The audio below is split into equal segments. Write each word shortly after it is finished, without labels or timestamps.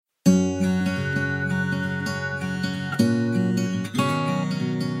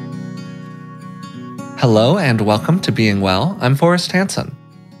Hello and welcome to Being Well. I'm Forrest Hansen.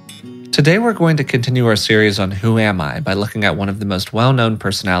 Today we're going to continue our series on Who Am I by looking at one of the most well-known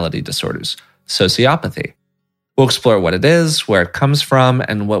personality disorders, sociopathy. We'll explore what it is, where it comes from,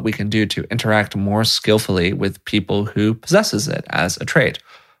 and what we can do to interact more skillfully with people who possesses it as a trait,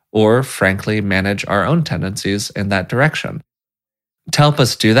 or frankly manage our own tendencies in that direction. To help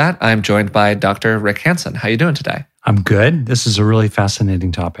us do that, I'm joined by Dr. Rick Hansen. How are you doing today? I'm good. This is a really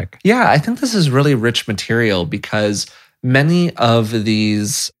fascinating topic. Yeah, I think this is really rich material because many of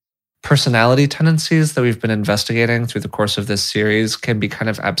these personality tendencies that we've been investigating through the course of this series can be kind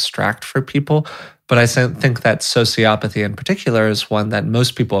of abstract for people. But I think that sociopathy in particular is one that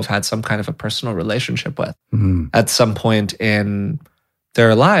most people have had some kind of a personal relationship with at some point in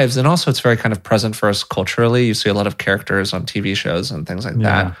their lives. And also it's very kind of present for us culturally. You see a lot of characters on TV shows and things like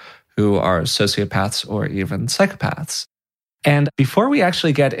that who are sociopaths or even psychopaths. And before we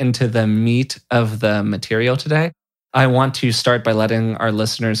actually get into the meat of the material today, I want to start by letting our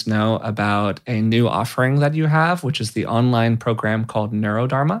listeners know about a new offering that you have, which is the online program called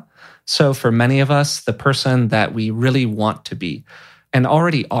Neurodharma. So for many of us, the person that we really want to be and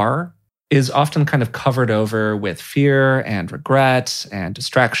already are is often kind of covered over with fear and regret and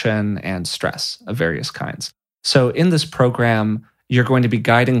distraction and stress of various kinds. So in this program, you're going to be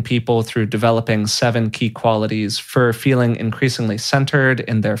guiding people through developing 7 key qualities for feeling increasingly centered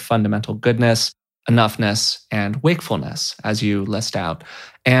in their fundamental goodness, enoughness, and wakefulness, as you list out.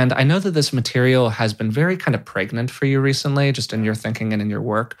 And I know that this material has been very kind of pregnant for you recently, just in your thinking and in your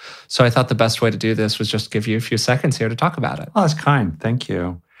work. So I thought the best way to do this was just give you a few seconds here to talk about it. Oh, that's kind. Thank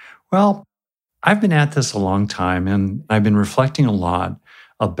you. Well, I've been at this a long time, and I've been reflecting a lot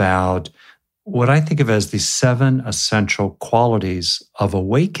about what I think of as the 7 essential qualities of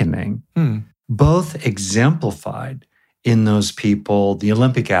awakening, both exemplified in those people, the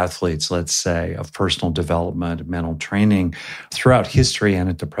Olympic athletes, let's say, of personal development, mental training throughout history and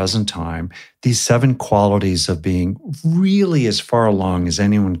at the present time, these 7 qualities of being really as far along as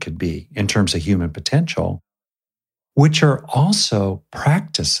anyone could be in terms of human potential, which are also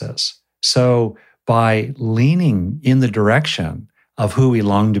practices. So by leaning in the direction of who we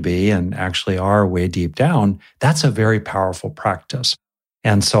long to be and actually are way deep down, that's a very powerful practice.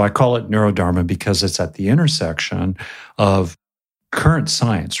 And so I call it Neurodharma because it's at the intersection of current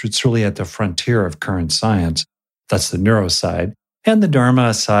science. It's really at the frontier of current science. That's the neuro side. And the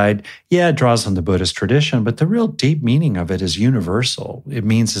Dharma side, it draws on the Buddhist tradition, but the real deep meaning of it is universal. It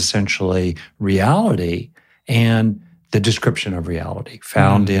means essentially reality and the description of reality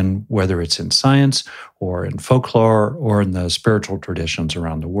found in whether it's in science or in folklore or in the spiritual traditions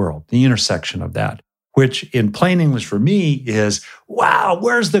around the world, the intersection of that, which in plain English for me is, wow,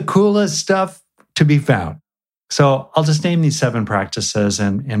 where's the coolest stuff to be found? So I'll just name these 7 practices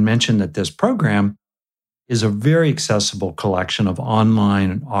and mention that this program is a very accessible collection of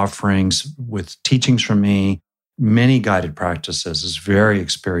online offerings with teachings from me, many guided practices. It's very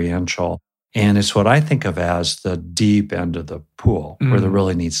experiential. And it's what I think of as the deep end of the pool where the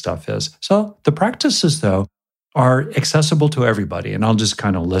really neat stuff is. So the practices, though, are accessible to everybody. And I'll just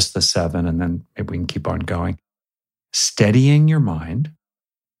kind of list the 7 and then maybe we can keep on going. Steadying your mind,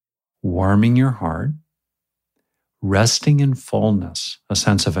 warming your heart, resting in fullness, a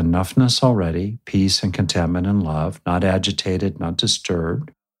sense of enoughness already, peace and contentment and love, not agitated, not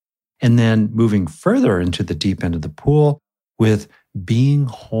disturbed. And then moving further into the deep end of the pool with being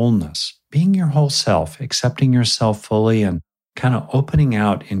wholeness, being your whole self, accepting yourself fully and kind of opening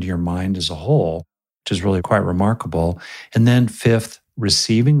out into your mind as a whole, which is really quite remarkable. And then 5th,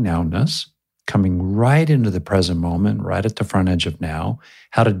 receiving nowness, coming right into the present moment, right at the front edge of now,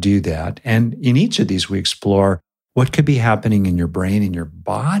 how to do that. And in each of these, we explore what could be happening in your brain and your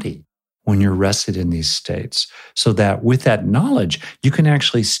body when you're rested in these states, so that with that knowledge, you can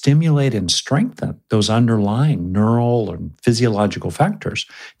actually stimulate and strengthen those underlying neural and physiological factors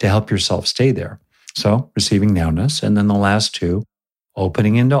to help yourself stay there. So receiving nowness. And then the last 2,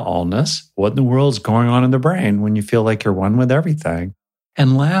 opening into allness. What in the world is going on in the brain when you feel like you're one with everything?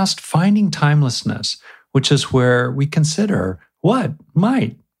 And last, finding timelessness, which is where we consider what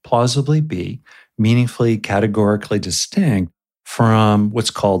might plausibly be meaningfully, categorically distinct from what's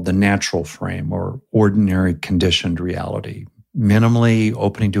called the natural frame or ordinary conditioned reality, minimally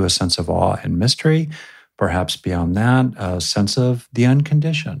opening to a sense of awe and mystery, perhaps beyond that, a sense of the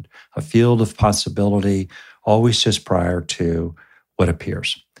unconditioned, a field of possibility, always just prior to what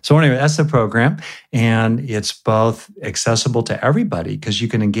appears. So anyway, that's the program, and it's both accessible to everybody because you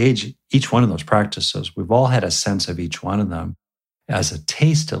can engage each one of those practices. We've all had a sense of each one of them as a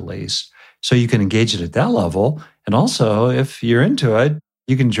taste, at least. So you can engage it at that level. And also, if you're into it,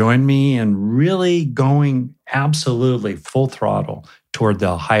 You can join me in really going absolutely full throttle toward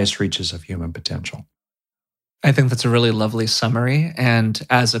the highest reaches of human potential. I think that's a really lovely summary. And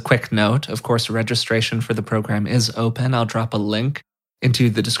as a quick note, of course, registration for the program is open. I'll drop a link into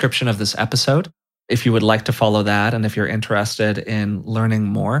the description of this episode if you would like to follow that and if you're interested in learning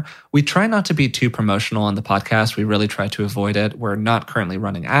more. We try not to be too promotional on the podcast. We really try to avoid it. We're not currently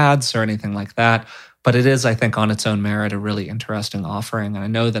running ads or anything like that, but it is, I think, on its own merit, a really interesting offering. And I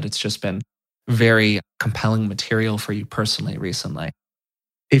know that it's just been very compelling material for you personally recently.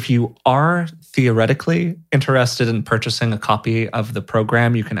 If you are theoretically interested in purchasing a copy of the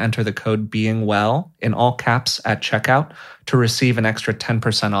program, you can enter the code BEINGWELL in all caps at checkout to receive an extra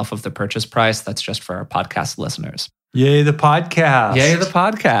 10% off of the purchase price. That's just for our podcast listeners. Yay, the podcast. Yay, the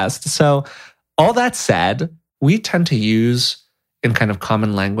podcast. So all that said, we tend to use in kind of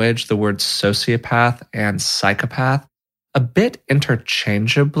common language the words sociopath and psychopath a bit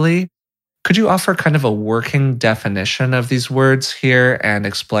interchangeably. Could you offer kind of a working definition of these words here and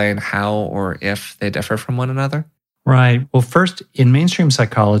explain how or if they differ from one another? Right. Well, first, in mainstream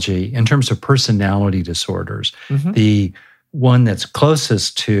psychology, in terms of personality disorders, the one that's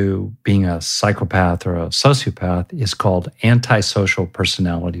closest to being a psychopath or a sociopath is called antisocial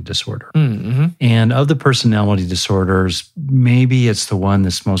personality disorder. And of the personality disorders, maybe it's the one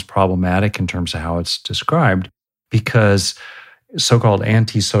that's most problematic in terms of how it's described, because so-called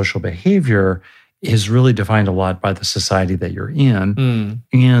antisocial behavior is really defined a lot by the society that you're in.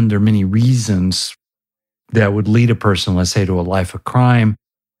 And there are many reasons that would lead a person, let's say, to a life of crime.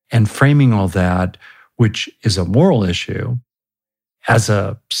 And framing all that, which is a moral issue, as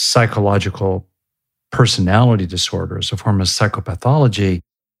a psychological personality disorder, as a form of psychopathology,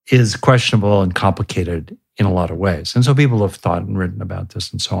 is questionable and complicated in a lot of ways. And so people have thought and written about this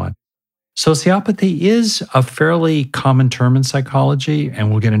and so on. Sociopathy is a fairly common term in psychology,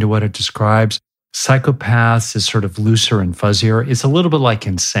 and we'll get into what it describes. Psychopaths is sort of looser and fuzzier. It's a little bit like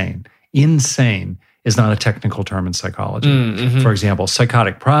insane. Insane is not a technical term in psychology. For example,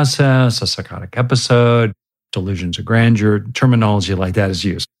 psychotic process, a psychotic episode, delusions of grandeur, terminology like that is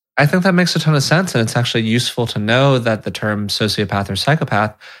used. I think that makes a ton of sense, and it's actually useful to know that the term sociopath or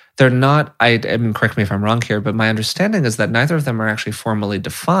psychopath, they're not, I mean, correct me if I'm wrong here, but my understanding is that neither of them are actually formally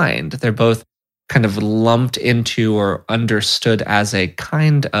defined. They're both kind of lumped into or understood as a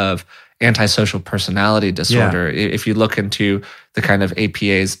kind of antisocial personality disorder. If you look into the kind of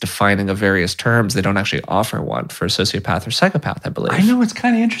APA's defining of various terms, they don't actually offer one for sociopath or psychopath, I believe. I know, it's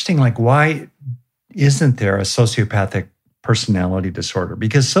kind of interesting. Like, why isn't there a sociopathic personality disorder?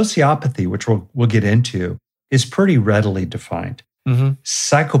 Because sociopathy, which we'll get into, is pretty readily defined.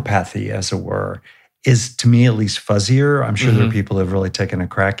 Psychopathy, as it were, is, to me at least, fuzzier. I'm sure there are people who have really taken a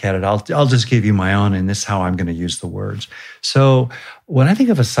crack at it. I'll just give you my own, and this is how I'm going to use the words. So when I think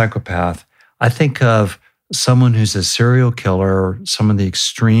of a psychopath, I think of someone who's a serial killer, some of the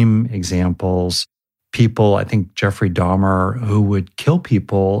extreme examples, people, I think Jeffrey Dahmer, who would kill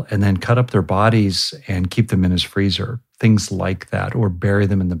people and then cut up their bodies and keep them in his freezer. Things like that, or bury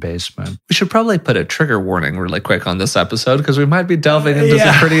them in the basement. We should probably put a trigger warning really quick on this episode because we might be delving into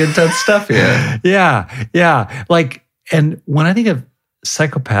some pretty intense stuff here. Yeah. Like, and when I think of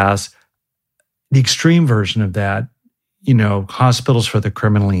psychopaths, the extreme version of that, hospitals for the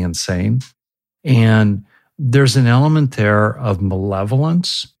criminally insane. And there's an element there of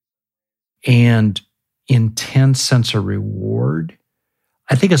malevolence and intense sense of reward.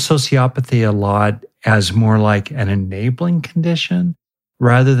 I think of sociopathy a lot as more like an enabling condition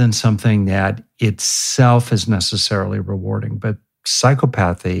rather than something that itself is necessarily rewarding, but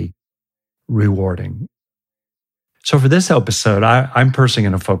psychopathy rewarding. So for this episode, I'm personally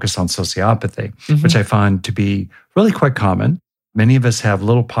going to focus on sociopathy, which I find to be really quite common. Many of us have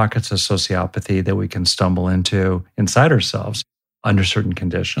little pockets of sociopathy that we can stumble into inside ourselves under certain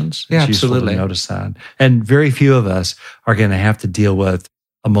conditions. Yeah, it's absolutely. useful to notice that. And very few of us are going to have to deal with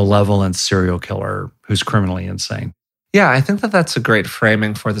a malevolent serial killer who's criminally insane. Yeah, I think that that's a great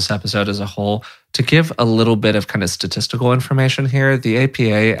framing for this episode as a whole. To give a little bit of kind of statistical information here, the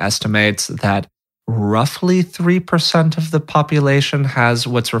APA estimates that roughly 3% of the population has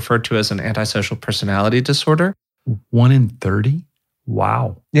what's referred to as an antisocial personality disorder. 1 in 30?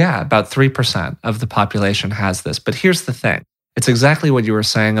 Wow. Yeah, about 3% of the population has this. But here's the thing. It's exactly what you were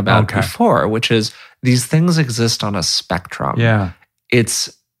saying about before, which is these things exist on a spectrum. Yeah.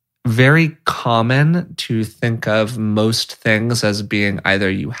 It's very common to think of most things as being either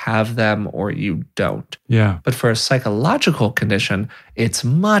you have them or you don't. Yeah. But for a psychological condition, it's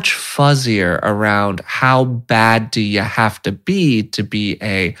much fuzzier around how bad do you have to be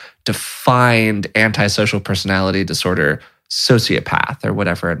a defined antisocial personality disorder sociopath or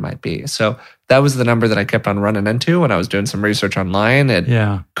whatever it might be. So that was the number that I kept on running into when I was doing some research online.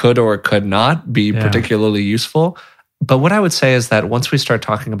 It could or could not be particularly useful. But what I would say is that once we start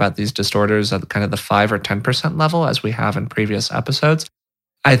talking about these disorders at kind of the 5 or 10% level, as we have in previous episodes,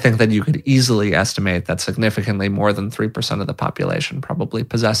 I think that you could easily estimate that significantly more than 3% of the population probably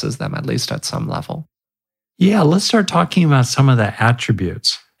possesses them, at least at some level. Yeah, let's start talking about some of the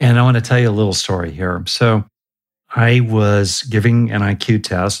attributes. And I want to tell you a little story here. So I was giving an IQ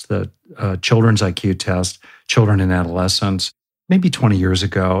test, the children's IQ test, children and adolescents, maybe 20 years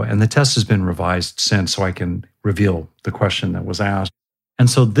ago. And the test has been revised since, so I can reveal the question that was asked. And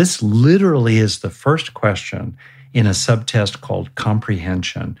so this literally is the first question in a subtest called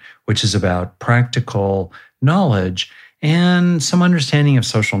comprehension, which is about practical knowledge and some understanding of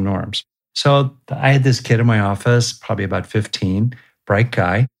social norms. So I had this kid in my office, probably about 15, bright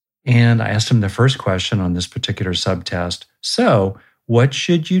guy, and I asked him the first question on this particular subtest. So what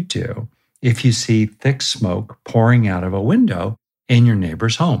should you do if you see thick smoke pouring out of a window in your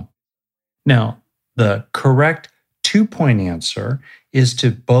neighbor's home? Now, the correct 2-point answer is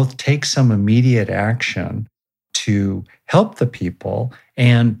to both take some immediate action to help the people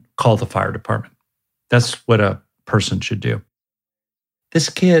and call the fire department. That's what a person should do. This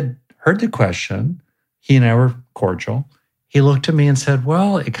kid heard the question. He and I were cordial. He looked at me and said,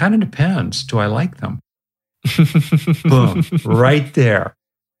 well, it kind of depends. Do I like them? Boom, right there.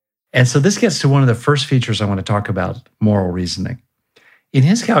 And so this gets to one of the first features I want to talk about, moral reasoning. In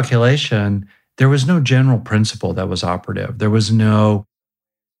his calculation, there was no general principle that was operative. There was no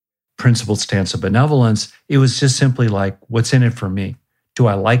principled stance of benevolence. It was just simply like, what's in it for me? Do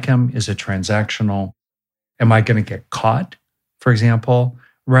I like him? Is it transactional? Am I going to get caught, for example?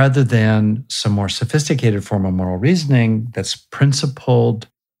 Rather than some more sophisticated form of moral reasoning that's principled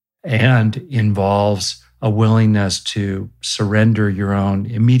and involves a willingness to surrender your own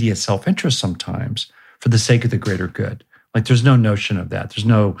immediate self-interest sometimes for the sake of the greater good. Like there's no notion of that. There's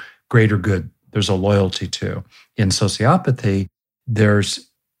no greater good there's a loyalty to. In sociopathy,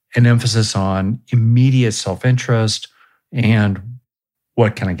 there's an emphasis on immediate self-interest and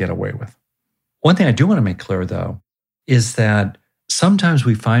what can I get away with. One thing I do want to make clear, though, is that sometimes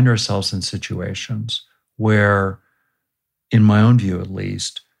we find ourselves in situations where, in my own view at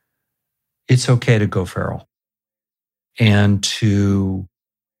least, it's okay to go feral and to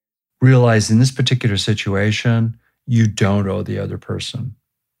realize in this particular situation, you don't owe the other person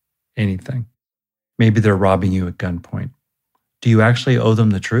anything. Maybe they're robbing you at gunpoint. Do you actually owe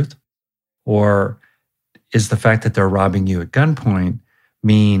them the truth? Or is the fact that they're robbing you at gunpoint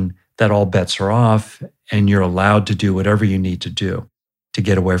mean that all bets are off and you're allowed to do whatever you need to do to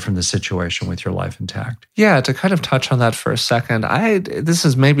get away from the situation with your life intact? Yeah, to kind of touch on that for a second, this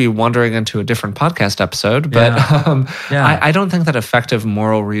is maybe wandering into a different podcast episode, but I don't think that effective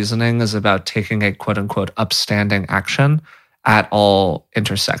moral reasoning is about taking a quote-unquote upstanding action at all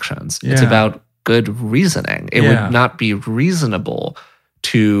intersections. Yeah. It's about good reasoning. It would not be reasonable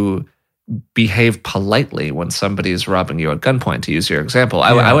to behave politely when somebody is robbing you at gunpoint, to use your example.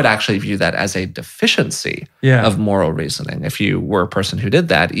 I would actually view that as a deficiency of moral reasoning if you were a person who did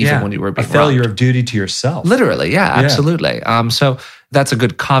that, even when you were being robbed. A failure of duty to yourself. Literally, absolutely. So that's a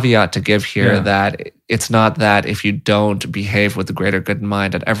good caveat to give here, that it's not that if you don't behave with the greater good in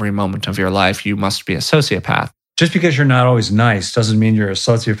mind at every moment of your life, you must be a sociopath. Just because you're not always nice doesn't mean you're a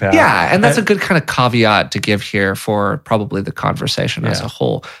sociopath. Yeah, and that's a good kind of caveat to give here for probably the conversation as a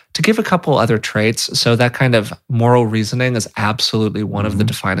whole. To give a couple other traits, so that kind of moral reasoning is absolutely one of the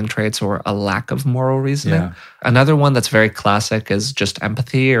defining traits, or a lack of moral reasoning. Yeah. Another one that's very classic is just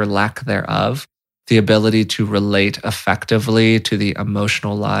empathy or lack thereof. The ability to relate effectively to the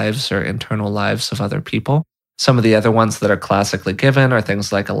emotional lives or internal lives of other people. Some of the other ones that are classically given are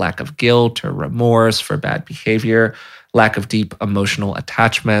things like a lack of guilt or remorse for bad behavior, lack of deep emotional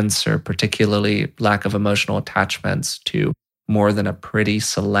attachments, or particularly lack of emotional attachments to more than a pretty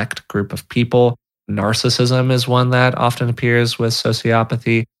select group of people. Narcissism is one that often appears with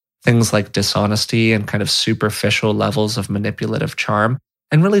sociopathy. Things like dishonesty and kind of superficial levels of manipulative charm,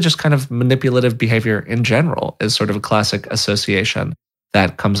 and really just kind of manipulative behavior in general is sort of a classic association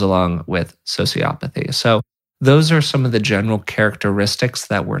that comes along with sociopathy. So those are some of the general characteristics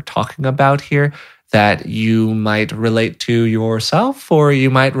that we're talking about here that you might relate to yourself, or you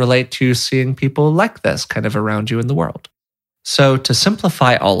might relate to seeing people like this kind of around you in the world. So to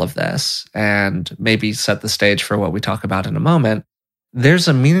simplify all of this and maybe set the stage for what we talk about in a moment, there's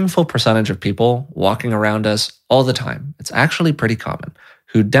a meaningful percentage of people walking around us all the time. It's actually pretty common,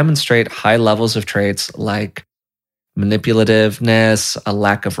 who demonstrate high levels of traits like manipulativeness, a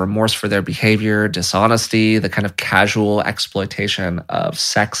lack of remorse for their behavior, dishonesty, the kind of casual exploitation of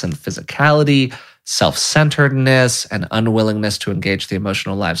sex and physicality, self-centeredness, and unwillingness to engage the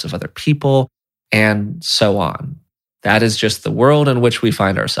emotional lives of other people, and so on. That is just the world in which we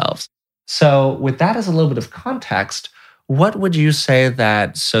find ourselves. So with that as a little bit of context, what would you say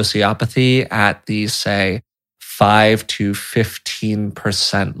that sociopathy at the, say, 5 to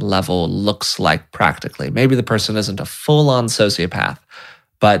 15% level looks like practically? Maybe the person isn't a full-on sociopath,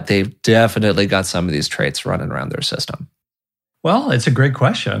 but they've definitely got some of these traits running around their system. Well, it's a great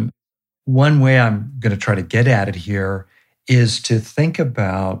question. One way I'm going to try to get at it here is to think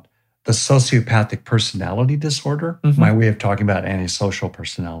about the sociopathic personality disorder. My way of talking about antisocial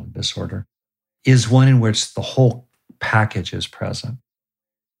personality disorder is one in which the whole package is present.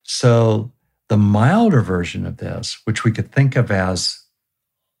 So the milder version of this, which we could think of as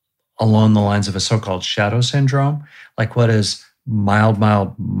along the lines of a so-called shadow syndrome, like what does mild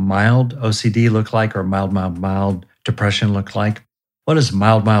OCD look like, or mild depression look like? What does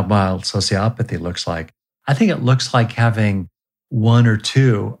mild sociopathy looks like? I think it looks like having one or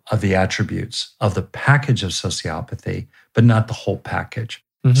two of the attributes of the package of sociopathy, but not the whole package.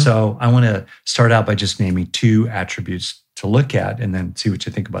 So I want to start out by just naming two attributes to look at and then see what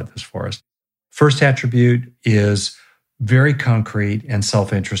you think about this for us. First attribute is very concrete and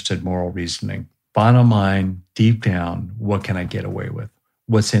self-interested moral reasoning. Bottom line, deep down, what can I get away with?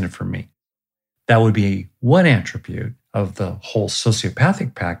 What's in it for me? That would be one attribute of the whole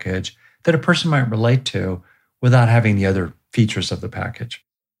sociopathic package that a person might relate to without having the other features of the package.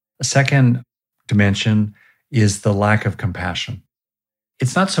 A second dimension is the lack of compassion.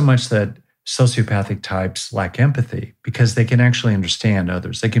 It's not so much that sociopathic types lack empathy, because they can actually understand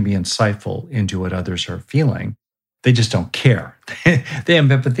others. They can be insightful into what others are feeling. They just don't care. They have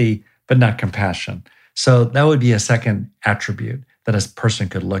empathy, but not compassion. So that would be a second attribute that a person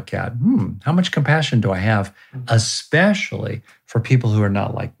could look at. How much compassion do I have, especially for people who are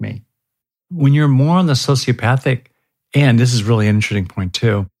not like me? When you're more on the sociopathic, and this is really an interesting point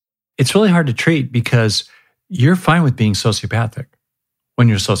too, it's really hard to treat because you're fine with being sociopathic when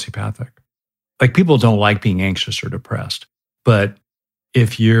you're sociopathic. Like, people don't like being anxious or depressed. But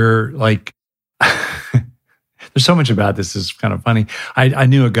if you're like, there's so much about this is kind of funny. I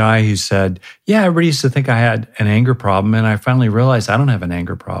knew a guy who said, yeah, everybody used to think I had an anger problem. And I finally realized I don't have an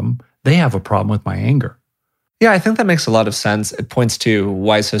anger problem. They have a problem with my anger. Yeah, I think that makes a lot of sense. It points to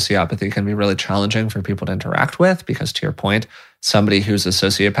why sociopathy can be really challenging for people to interact with, because to your point, somebody who's a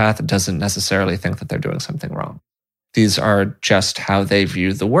sociopath doesn't necessarily think that they're doing something wrong. These are just how they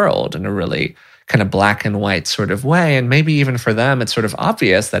view the world in a really kind of black and white sort of way. And maybe even for them, it's sort of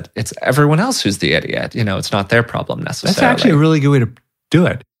obvious that it's everyone else who's the idiot. You know, it's not their problem necessarily. That's actually a really good way to do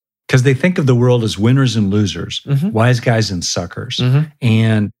it, because they think of the world as winners and losers, wise guys and suckers.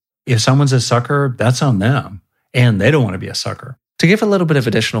 And if someone's a sucker, that's on them. And they don't want to be a sucker. To give a little bit of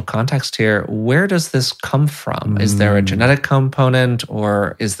additional context here, where does this come from? Is there a genetic component,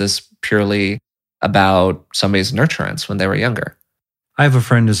 or is this purely about somebody's nurturance when they were younger? I have a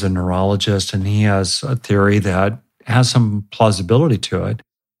friend who's a neurologist, and he has a theory that has some plausibility to it,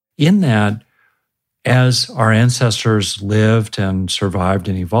 in that as our ancestors lived and survived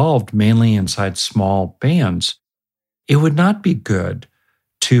and evolved mainly inside small bands, it would not be good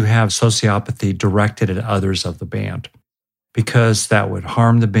to have sociopathy directed at others of the band, because that would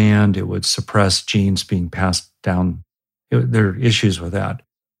harm the band. It would suppress genes being passed down. There are issues with that.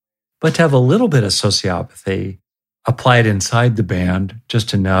 But to have a little bit of sociopathy applied inside the band,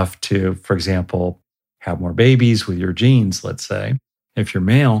 just enough to, for example, have more babies with your genes, let's say, if you're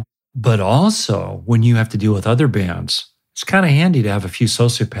male. But also, when you have to deal with other bands, it's kind of handy to have a few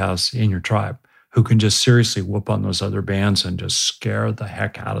sociopaths in your tribe who can just seriously whoop on those other bands and just scare the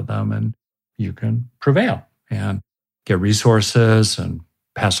heck out of them, and you can prevail and get resources and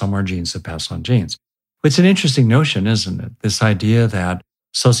pass on more genes that pass on genes. It's an interesting notion, isn't it? This idea that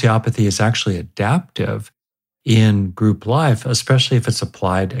sociopathy is actually adaptive in group life, especially if it's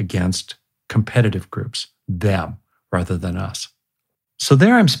applied against competitive groups, them rather than us. So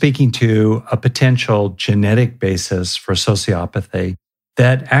there I'm speaking to a potential genetic basis for sociopathy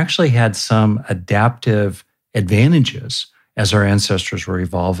that actually had some adaptive advantages as our ancestors were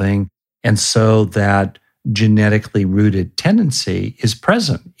evolving. And so that genetically rooted tendency is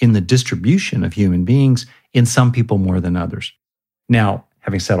present in the distribution of human beings, in some people more than others. Now,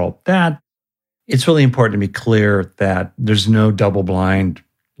 having said all that, it's really important to be clear that there's no double-blind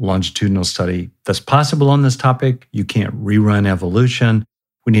longitudinal study that's possible on this topic. You can't rerun evolution.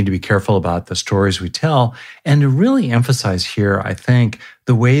 We need to be careful about the stories we tell, and to really emphasize here, I think,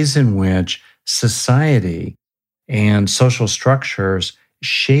 the ways in which society And social structures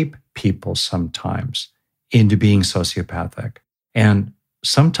shape people sometimes into being sociopathic. And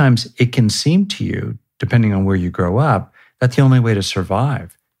sometimes it can seem to you, depending on where you grow up, that the only way to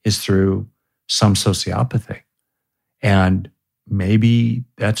survive is through some sociopathy. And maybe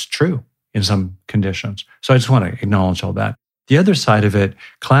that's true in some conditions. So I just want to acknowledge all that. The other side of it,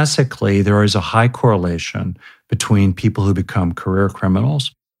 classically, there is a high correlation between people who become career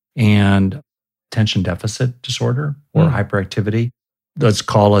criminals and attention deficit disorder or hyperactivity. Let's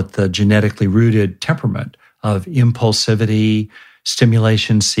call it the genetically rooted temperament of impulsivity,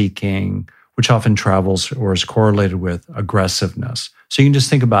 stimulation seeking, which often travels or is correlated with aggressiveness. So you can just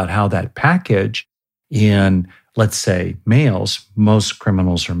think about how that package in, let's say, males, most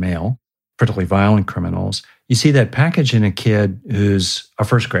criminals are male, particularly violent criminals. You see that package in a kid who's a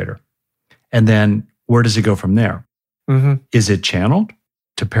first grader. And then where does it go from there? Is it channeled?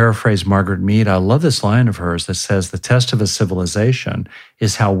 To paraphrase Margaret Mead, I love this line of hers that says, the test of a civilization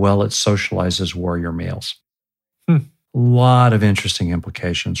is how well it socializes warrior males. A lot of interesting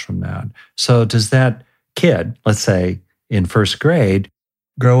implications from that. So does that kid, let's say in first grade,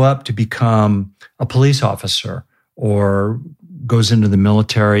 grow up to become a police officer or goes into the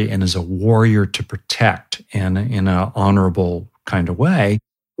military and is a warrior to protect in an honorable kind of way?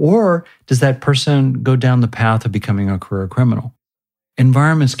 Or does that person go down the path of becoming a career criminal?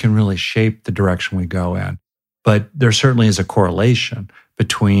 Environments can really shape the direction we go in, but there certainly is a correlation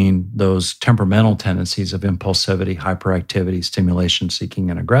between those temperamental tendencies of impulsivity, hyperactivity, stimulation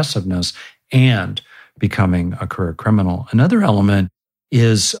seeking, and aggressiveness, and becoming a career criminal. Another element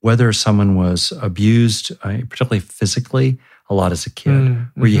is whether someone was abused, particularly physically, a lot as a kid.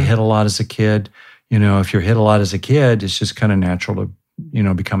 Were you hit a lot as a kid? You know, if you're hit a lot as a kid, it's just kind of natural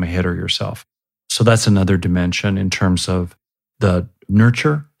to, become a hitter yourself. So that's another dimension in terms of the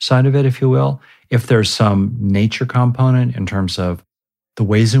nurture side of it, if you will. If there's some nature component in terms of the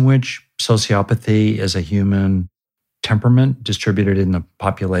ways in which sociopathy is a human temperament distributed in the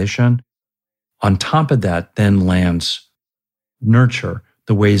population, on top of that then lands nurture,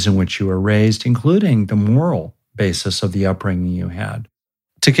 the ways in which you were raised, including the moral basis of the upbringing you had.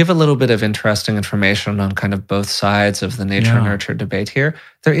 To give a little bit of interesting information on kind of both sides of the nature-nurture debate here,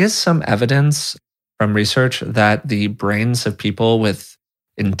 there is some evidence from research that the brains of people with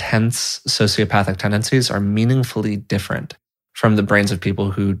intense sociopathic tendencies are meaningfully different from the brains of people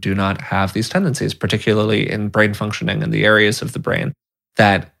who do not have these tendencies, particularly in brain functioning in the areas of the brain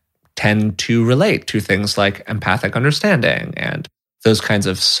that tend to relate to things like empathic understanding and those kinds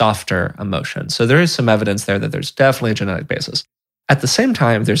of softer emotions. So there is some evidence there that there's definitely a genetic basis. At the same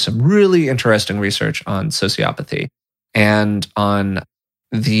time, there's some really interesting research on sociopathy and on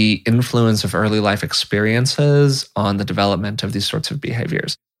the influence of early life experiences on the development of these sorts of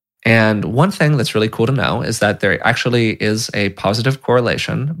behaviors. And one thing that's really cool to know is that there actually is a positive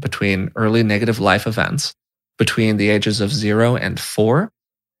correlation between early negative life events between the ages of 0 and 4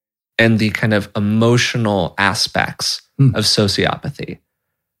 and the kind of emotional aspects of sociopathy.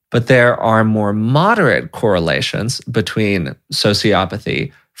 But there are more moderate correlations between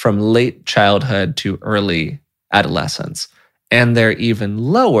sociopathy from late childhood to early adolescence. And they're even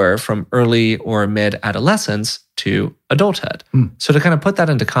lower from early or mid-adolescence to adulthood. So to kind of put that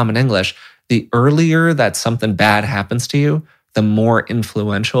into common English, the earlier that something bad happens to you, the more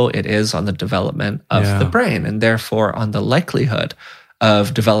influential it is on the development of the brain and therefore on the likelihood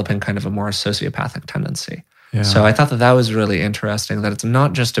of developing kind of a more sociopathic tendency. So I thought that was really interesting, that it's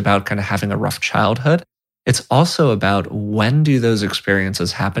not just about kind of having a rough childhood. It's also about when do those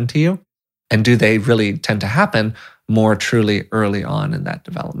experiences happen to you? And do they really tend to happen more truly early on in that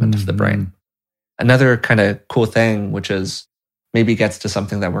development of the brain? Another kind of cool thing, which is maybe gets to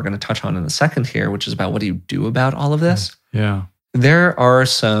something that we're going to touch on in a second here, which is about what do you do about all of this? There are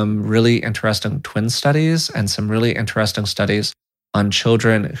some really interesting twin studies and some really interesting studies on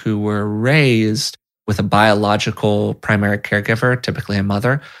children who were raised with a biological primary caregiver, typically a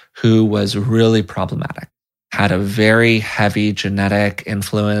mother, who was really problematic, had a very heavy genetic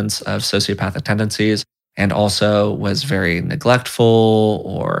influence of sociopathic tendencies, and also was very neglectful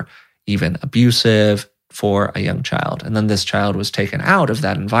or even abusive for a young child. And then this child was taken out of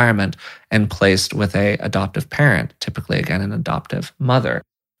that environment and placed with an adoptive parent, typically, again, an adoptive mother.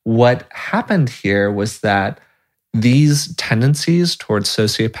 What happened here was that these tendencies towards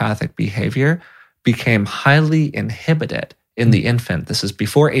sociopathic behavior became highly inhibited in the infant. This is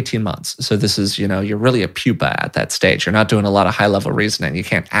before 18 months. So this is, you're really a pupa at that stage. You're not doing a lot of high-level reasoning. You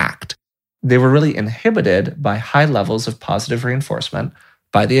can't act. They were really inhibited by high levels of positive reinforcement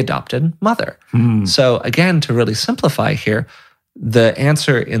by the adopted mother. So again, to really simplify here, the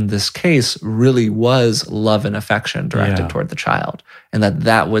answer in this case really was love and affection directed Yeah. toward the child. And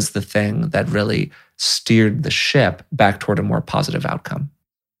that was the thing that really steered the ship back toward a more positive outcome.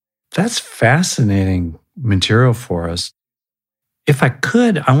 That's fascinating material for us. If I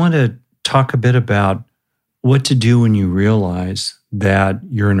could, I want to talk a bit about what to do when you realize that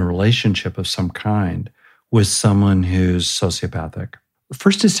you're in a relationship of some kind with someone who's sociopathic. The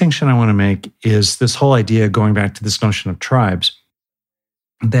first distinction I want to make is this whole idea, going back to this notion of tribes,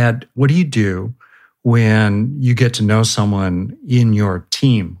 that what do you do when you get to know someone in your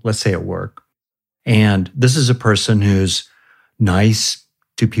team, let's say at work, and this is a person who's nice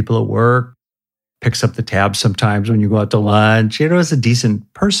to people at work, picks up the tab sometimes when you go out to lunch, is a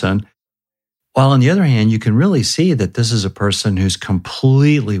decent person. While on the other hand, you can really see that this is a person who's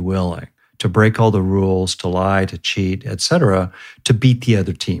completely willing to break all the rules, to lie, to cheat, etc., to beat the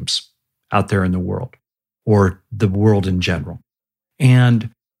other teams out there in the world or the world in general. And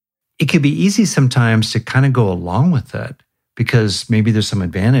it could be easy sometimes to kind of go along with it because maybe there's some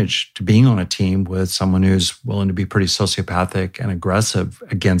advantage to being on a team with someone who's willing to be pretty sociopathic and aggressive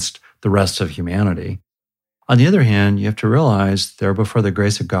against the rest of humanity. On the other hand, you have to realize there before the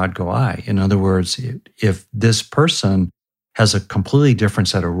grace of God go I. In other words, if this person has a completely different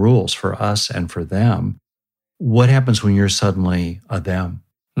set of rules for us and for them, what happens when you're suddenly a them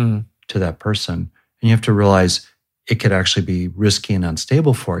to that person? And you have to realize it could actually be risky and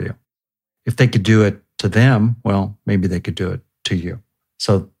unstable for you. If they could do it to them, well, maybe they could do it to you.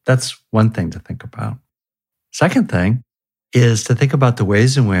 So that's one thing to think about. Second thing is to think about the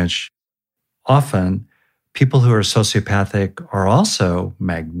ways in which often people who are sociopathic are also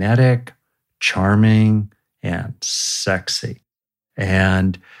magnetic, charming, and sexy.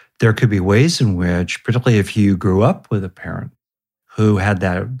 And there could be ways in which, particularly if you grew up with a parent who had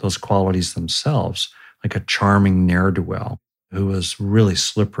those qualities themselves, like a charming ne'er-do-well who was really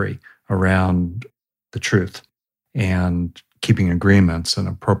slippery around the truth and keeping agreements and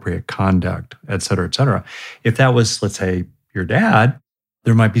appropriate conduct, et cetera, et cetera. If that was, let's say, your dad,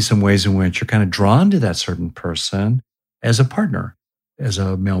 there might be some ways in which you're kind of drawn to that certain person as a partner, as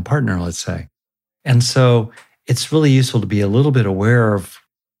a male partner, let's say. And so it's really useful to be a little bit aware of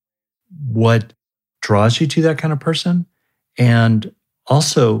what draws you to that kind of person, and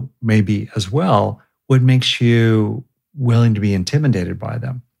also maybe as well what makes you willing to be intimidated by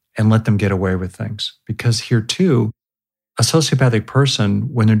them and let them get away with things. Because here too, a sociopathic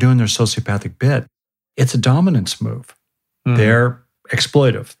person, when they're doing their sociopathic bit, it's a dominance move. They're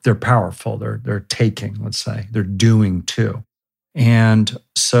exploitive, they're powerful, they're taking, let's say, they're doing too. And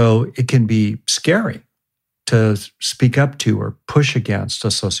so it can be scary to speak up to or push against a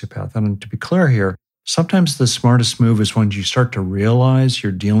sociopath. And to be clear here, sometimes the smartest move is when you start to realize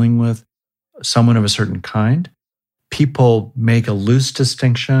you're dealing with someone of a certain kind. People make a loose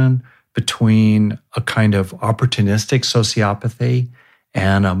distinction between a kind of opportunistic sociopathy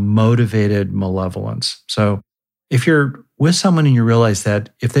and a motivated malevolence. So if you're with someone and you realize that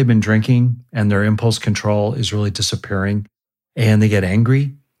if they've been drinking and their impulse control is really disappearing and they get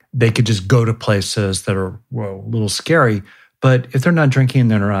angry, they could just go to places that are, well, a little scary. But if they're not drinking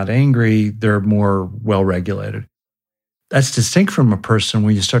and they're not angry, they're more well-regulated. That's distinct from a person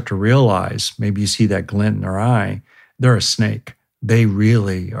when you start to realize, maybe you see that glint in their eye, they're a snake. They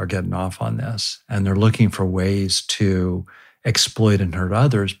really are getting off on this, and they're looking for ways to exploit and hurt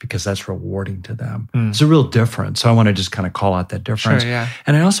others because that's rewarding to them. It's a real difference. So I want to just kind of call out that difference. Sure, yeah.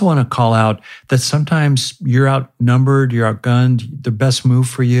 And I also want to call out that sometimes you're outnumbered, you're outgunned. The best move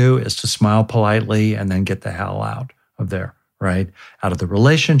for you is to smile politely and then get the hell out of there, right? Out of the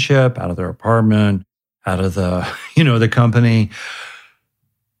relationship, out of their apartment, out of the, the company,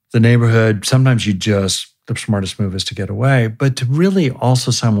 the neighborhood. Sometimes the smartest move is to get away, but to really also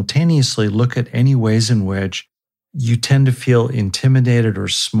simultaneously look at any ways in which you tend to feel intimidated or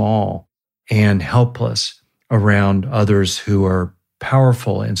small and helpless around others who are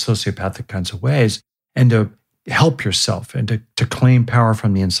powerful in sociopathic kinds of ways, and to help yourself and to claim power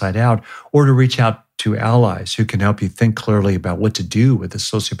from the inside out, or to reach out to allies who can help you think clearly about what to do with a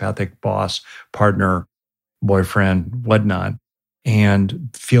sociopathic boss, partner, boyfriend, whatnot, and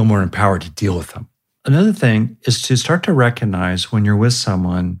feel more empowered to deal with them. Another thing is to start to recognize when you're with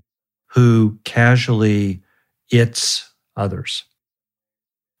someone who casually it's others.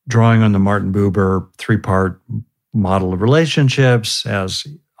 Drawing on the Martin Buber 3-part model of relationships as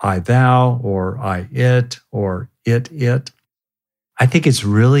I, thou, or I, it, or it. I think it's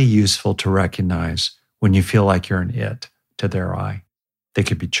really useful to recognize when you feel like you're an it to their I. They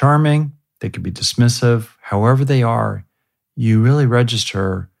could be charming, they could be dismissive, however they are, you really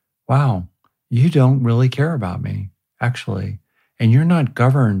register, wow, you don't really care about me, actually. and you're not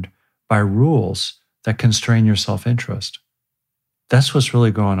governed by rules that constrain your self-interest. That's what's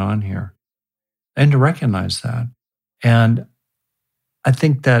really going on here. And to recognize that. And I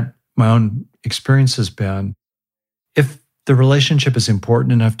think that my own experience has been, if the relationship is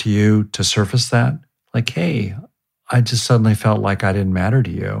important enough to you to surface that, like, hey, I just suddenly felt like I didn't matter to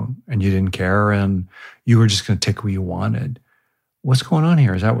you and you didn't care and you were just going to take what you wanted. What's going on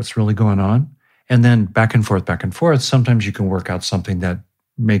here? Is that what's really going on? And then back and forth, sometimes you can work out something that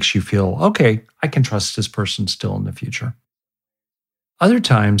makes you feel, okay, I can trust this person still in the future. Other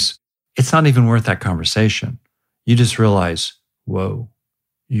times, it's not even worth that conversation. You just realize, whoa,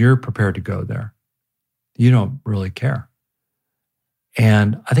 you're prepared to go there. You don't really care.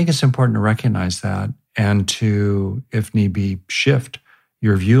 And I think it's important to recognize that and to, if need be, shift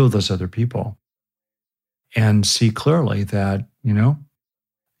your view of those other people and see clearly that,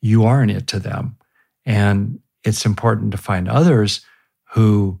 you are in it to them. And it's important to find others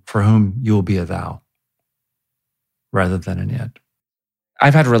for whom you will be a thou rather than an it.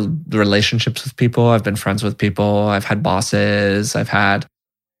 I've had relationships with people. I've been friends with people. I've had bosses. I've had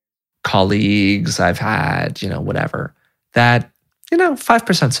colleagues. I've had, whatever. That, 5%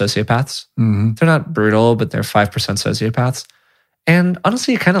 sociopaths. Mm-hmm. They're not brutal, but they're 5% sociopaths. And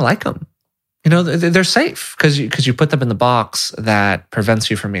honestly, you kind of like them. They're safe because you put them in the box that prevents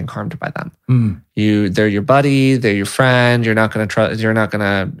you from being harmed by them. Mm. They're your buddy, they're your friend. You're not going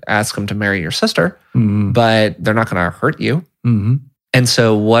to ask them to marry your sister, mm-hmm. but they're not going to hurt you. Mm-hmm. And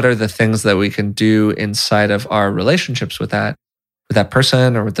so, what are the things that we can do inside of our relationships with that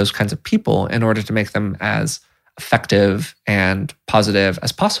person or with those kinds of people in order to make them as effective and positive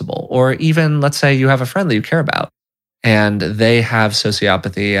as possible? Or even, let's say you have a friend that you care about, and they have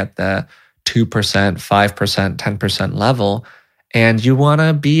sociopathy at the 2%, 5%, 10% level, and you want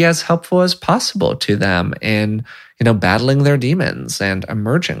to be as helpful as possible to them in, battling their demons and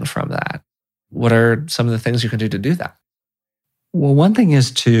emerging from that. What are some of the things you can do to do that? Well, one thing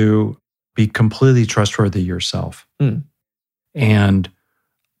is to be completely trustworthy yourself. And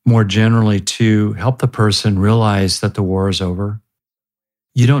more generally, to help the person realize that the war is over.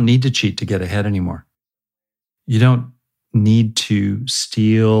 You don't need to cheat to get ahead anymore. You don't need to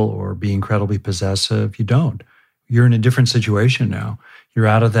steal or be incredibly possessive. You don't. You're in a different situation now. You're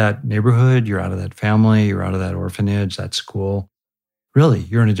out of that neighborhood. You're out of that family. You're out of that orphanage, that school. Really,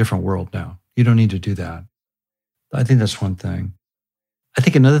 you're in a different world now. You don't need to do that. I think that's one thing. I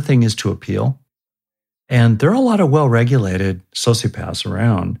think another thing is to appeal. And there are a lot of well-regulated sociopaths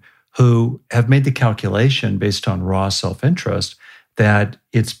around who have made the calculation based on raw self-interest that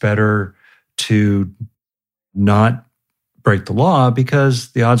it's better to not break the law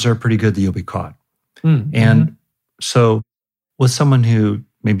because the odds are pretty good that you'll be caught. Mm-hmm. And so with someone who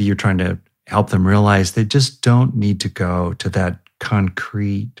maybe you're trying to help them realize they just don't need to go to that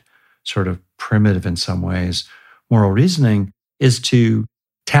concrete, sort of primitive in some ways, moral reasoning is to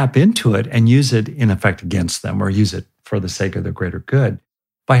tap into it and use it in effect against them or use it for the sake of the greater good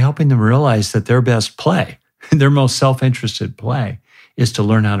by helping them realize that their best play, their most self-interested play is to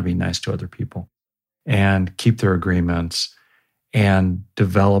learn how to be nice to other people and keep their agreements and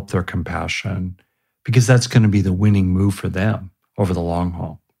develop their compassion because that's going to be the winning move for them over the long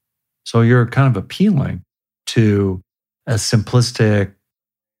haul. So you're kind of appealing to a simplistic,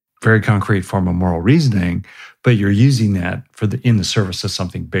 very concrete form of moral reasoning, but you're using that in the service of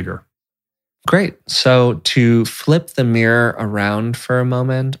something bigger. Great. So to flip the mirror around for a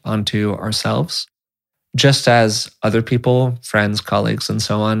moment onto ourselves, just as other people, friends, colleagues, and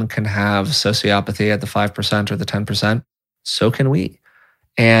so on, can have sociopathy at the 5% or the 10%, so can we.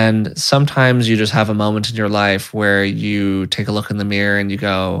 And sometimes you just have a moment in your life where you take a look in the mirror and you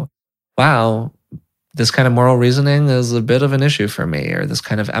go, wow, this kind of moral reasoning is a bit of an issue for me, or this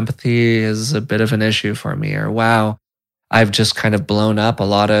kind of empathy is a bit of an issue for me, or wow, I've just kind of blown up a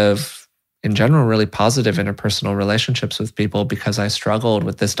lot of, in general, really positive interpersonal relationships with people because I struggled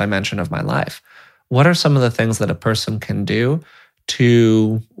with this dimension of my life. What are some of the things that a person can do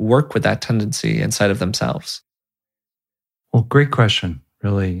to work with that tendency inside of themselves? Well, great question,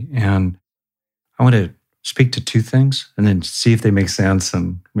 really. And I want to speak to two things and then see if they make sense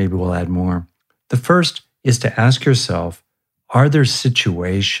and maybe we'll add more. The first is to ask yourself, are there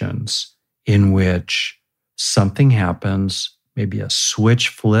situations in which something happens, maybe a switch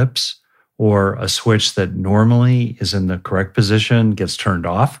flips or a switch that normally is in the correct position gets turned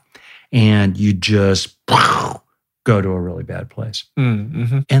off and you just go to a really bad place?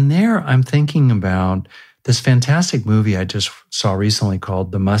 Mm-hmm. And there I'm thinking about this fantastic movie I just saw recently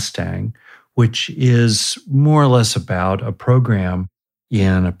called The Mustang, which is more or less about a program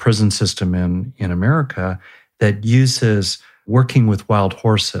in a prison system in America that uses working with wild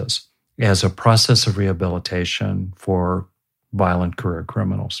horses as a process of rehabilitation for violent career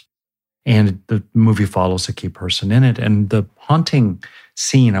criminals. And the movie follows a key person in it. And the haunting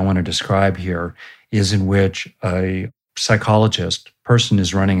scene I want to describe here is in which a psychologist person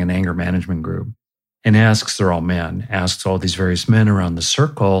is running an anger management group and asks, they're all men, asks all these various men around the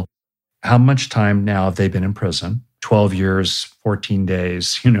circle, how much time now have they been in prison? 12 years, 14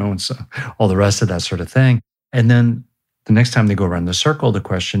 days, and so all the rest of that sort of thing. And then the next time they go around the circle, the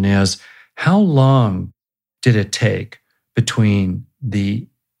question is, how long did it take between the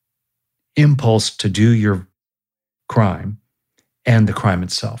impulse to do your crime and the crime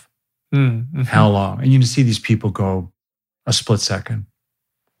itself? Mm-hmm. How long? And you see these people go a split second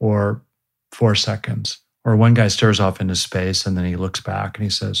or 4 seconds. Or one guy stares off into space and then he looks back and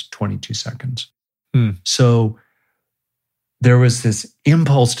he says 22 seconds. So there was this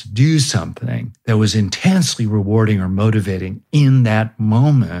impulse to do something that was intensely rewarding or motivating in that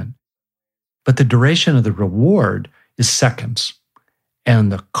moment. But the duration of the reward is seconds.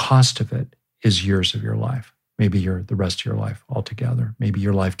 And the cost of it is years of your life. Maybe the rest of your life altogether. Maybe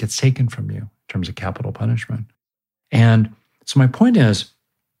your life gets taken from you in terms of capital punishment. And so my point is,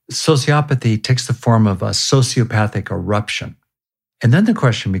 sociopathy takes the form of a sociopathic eruption. And then the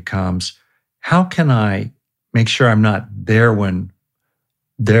question becomes, how can I make sure I'm not there when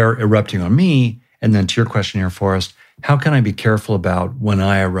they're erupting on me? And then to your question here, Forrest, how can I be careful about when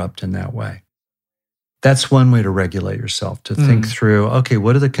I erupt in that way? That's one way to regulate yourself, to think through, okay,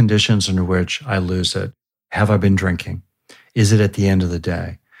 what are the conditions under which I lose it? Have I been drinking? Is it at the end of the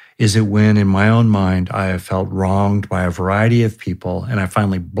day? Is it when in my own mind I have felt wronged by a variety of people and I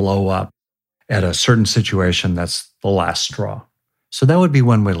finally blow up at a certain situation that's the last straw? So that would be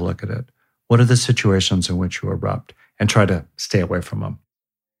one way to look at it. What are the situations in which you erupt? And try to stay away from them.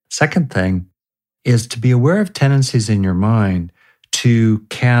 Second thing is to be aware of tendencies in your mind to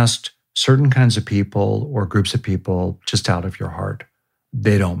cast certain kinds of people or groups of people just out of your heart.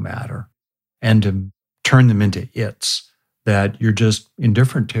 They don't matter. And to turn them into its that you're just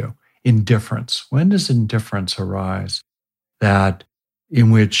indifferent to. Indifference. When does indifference arise? That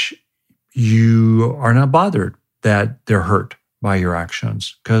in which you are not bothered that they're hurt by your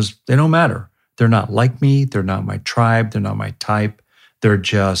actions because they don't matter. They're not like me. They're not my tribe. They're not my type. They're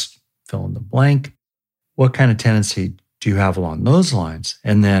just fill in the blank. What kind of tendency do you have along those lines?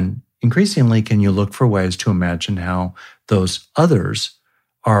 And then increasingly, can you look for ways to imagine how those others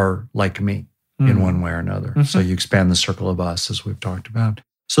are like me in one way or another? So you expand the circle of us, as we've talked about.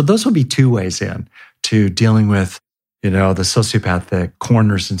 So those will be two ways in to dealing with, the sociopathic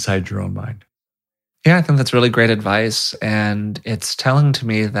corners inside your own mind. Yeah, I think that's really great advice. And it's telling to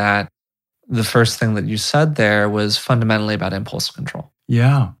me that the first thing that you said there was fundamentally about impulse control.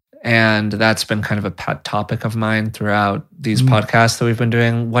 Yeah. And that's been kind of a pet topic of mine throughout these podcasts that we've been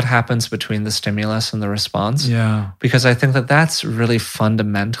doing. What happens between the stimulus and the response? Yeah. Because I think that that's really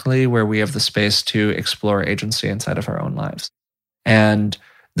fundamentally where we have the space to explore agency inside of our own lives. And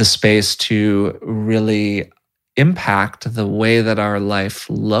the space to really impact the way that our life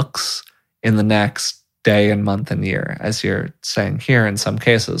looks in the next day and month and year, as you're saying here in some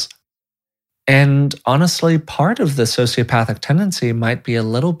cases. And honestly, part of the sociopathic tendency might be a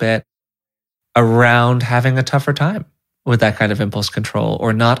little bit around having a tougher time with that kind of impulse control,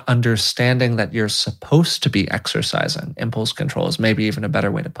 or not understanding that you're supposed to be exercising impulse control is maybe even a better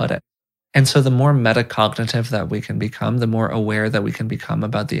way to put it. And so the more metacognitive that we can become, the more aware that we can become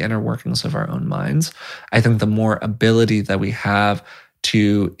about the inner workings of our own minds, I think the more ability that we have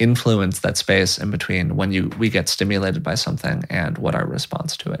to influence that space in between when we get stimulated by something and what our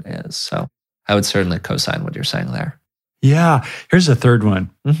response to it is. So I would certainly co-sign what you're saying there. Yeah. Here's a third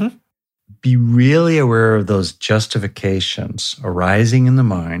one. Mm-hmm. Be really aware of those justifications arising in the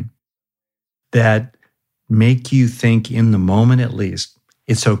mind that make you think in the moment at least,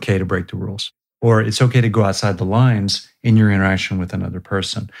 it's okay to break the rules, or it's okay to go outside the lines in your interaction with another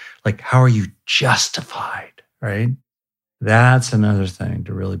person. Like, how are you justified, right? That's another thing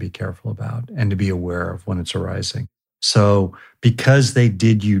to really be careful about and to be aware of when it's arising. So because they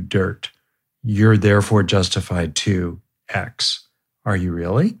did you dirt, you're therefore justified to X. Are you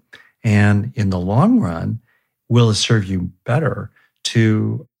really? And in the long run, will it serve you better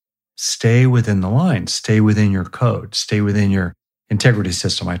to stay within the line, stay within your code, stay within your integrity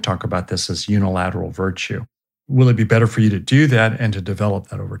system? I talk about this as unilateral virtue. Will it be better for you to do that and to develop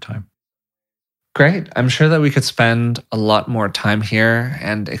that over time? Great. I'm sure that we could spend a lot more time here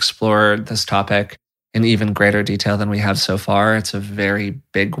and explore this topic in even greater detail than we have so far. It's a very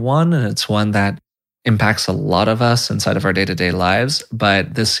big one, and it's one that impacts a lot of us inside of our day-to-day lives,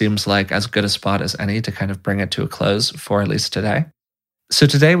 but this seems like as good a spot as any to kind of bring it to a close for at least today. So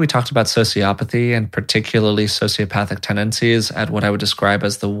today we talked about sociopathy and particularly sociopathic tendencies at what I would describe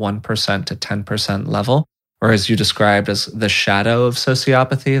as the 1% to 10% level, or as you described as the shadow of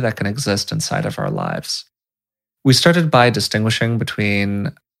sociopathy that can exist inside of our lives. We started by distinguishing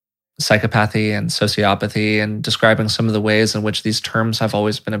between psychopathy and sociopathy and describing some of the ways in which these terms have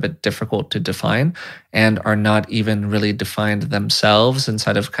always been a bit difficult to define and are not even really defined themselves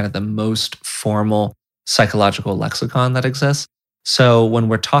inside of kind of the most formal psychological lexicon that exists. So when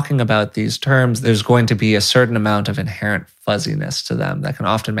we're talking about these terms, there's going to be a certain amount of inherent fuzziness to them that can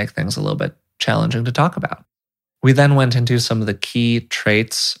often make things a little bit challenging to talk about. We then went into some of the key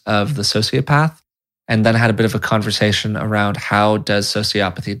traits of the sociopath and then had a bit of a conversation around how does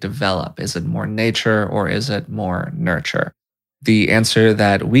sociopathy develop? Is it more nature or is it more nurture? The answer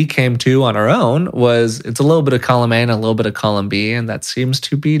that we came to on our own was it's a little bit of column A and a little bit of column B, and that seems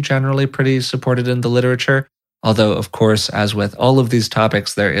to be generally pretty supported in the literature. Although, of course, as with all of these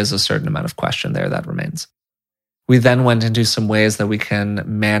topics, there is a certain amount of question there that remains. We then went into some ways that we can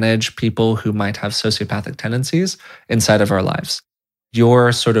manage people who might have sociopathic tendencies inside of our lives.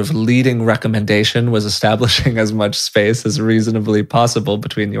 Your sort of leading recommendation was establishing as much space as reasonably possible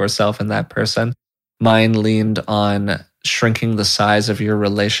between yourself and that person. Mine leaned on shrinking the size of your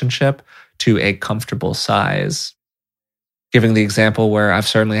relationship to a comfortable size. Giving the example where I've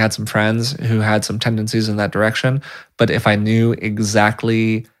certainly had some friends who had some tendencies in that direction, but if I knew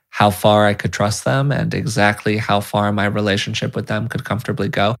exactly how far I could trust them and exactly how far my relationship with them could comfortably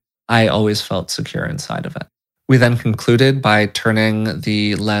go, I always felt secure inside of it. We then concluded by turning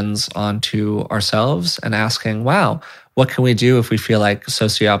the lens onto ourselves and asking, wow, what can we do if we feel like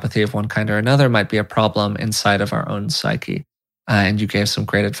sociopathy of one kind or another might be a problem inside of our own psyche? And you gave some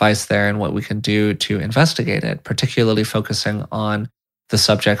great advice there and what we can do to investigate it, particularly focusing on the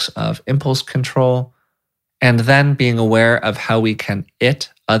subjects of impulse control, and then being aware of how we can it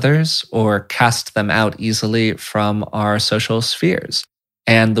others or cast them out easily from our social spheres,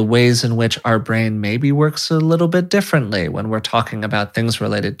 and the ways in which our brain maybe works a little bit differently when we're talking about things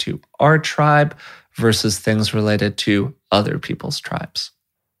related to our tribe versus things related to other people's tribes.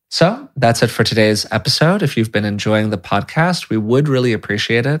 So that's it for today's episode. If you've been enjoying the podcast, we would really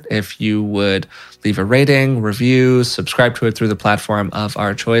appreciate it if you would leave a rating, review, subscribe to it through the platform of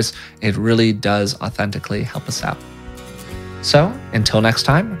our choice. It really does authentically help us out. So until next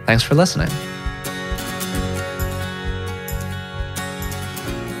time, thanks for listening.